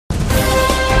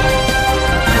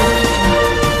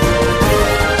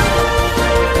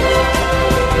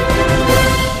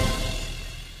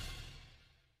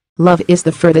Love is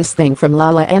the furthest thing from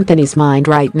Lala Anthony's mind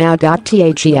right now.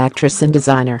 The actress and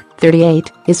designer,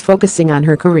 38, is focusing on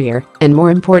her career and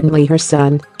more importantly her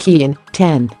son, Kian,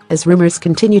 10, as rumors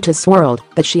continue to swirl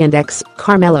that she and ex,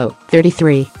 Carmelo,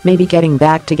 33, may be getting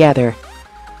back together.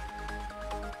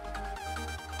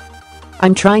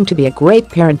 "I'm trying to be a great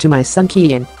parent to my son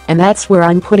Kian, and that's where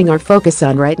I'm putting our focus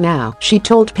on right now," she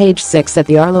told Page 6 at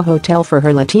the Arlo Hotel for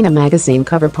her Latina magazine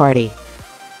cover party.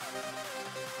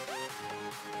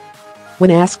 When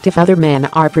asked if other men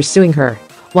are pursuing her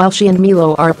while she and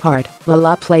Milo are apart,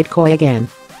 Lala played coy again.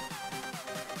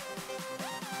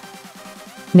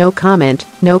 No comment,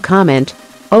 no comment.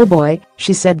 Oh boy,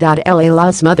 she said.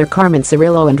 Lala's mother Carmen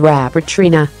Cirillo and rapper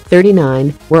Trina,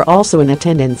 39, were also in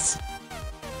attendance.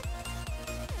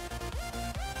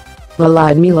 Lala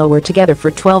and Milo were together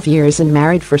for 12 years and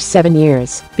married for 7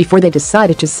 years before they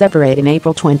decided to separate in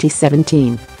April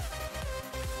 2017.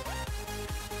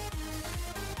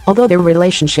 Although their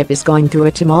relationship is going through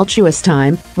a tumultuous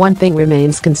time, one thing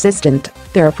remains consistent: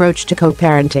 their approach to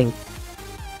co-parenting.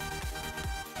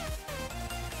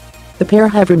 The pair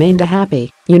have remained a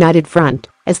happy, united front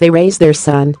as they raise their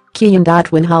son, Kian.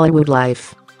 When Hollywood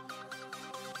Life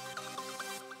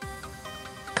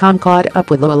caught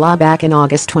up with Lala back in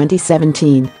August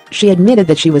 2017, she admitted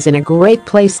that she was in a great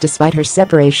place despite her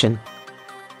separation.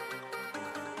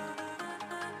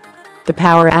 The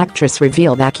Power actress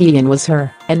revealed that Kian was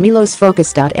her and Milo's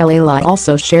focus. Lala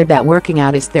also shared that working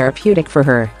out is therapeutic for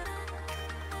her.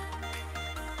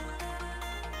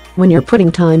 "When you're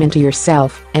putting time into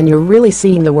yourself and you're really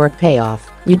seeing the work pay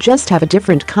off, you just have a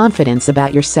different confidence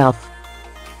about yourself.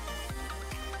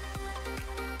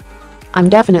 I'm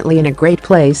definitely in a great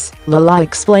place," Lala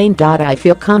explained. "I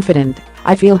feel confident,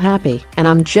 I feel happy, and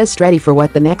I'm just ready for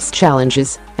what the next challenge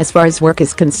is, as far as work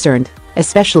is concerned,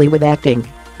 especially with acting.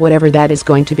 Whatever that is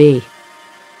going to be."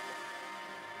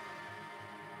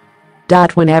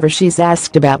 Whenever she's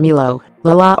asked about Milo,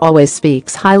 Lala always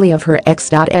speaks highly of her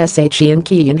ex. She and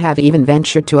Kian have even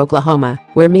ventured to Oklahoma,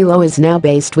 where Milo is now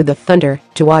based with the Thunder,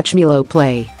 to watch Milo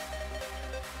play.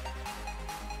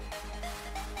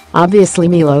 "Obviously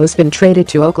Milo's been traded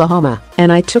to Oklahoma,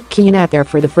 and I took Kian out there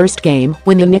for the first game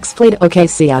when the Knicks played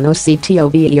OKC on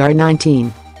October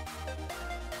 19.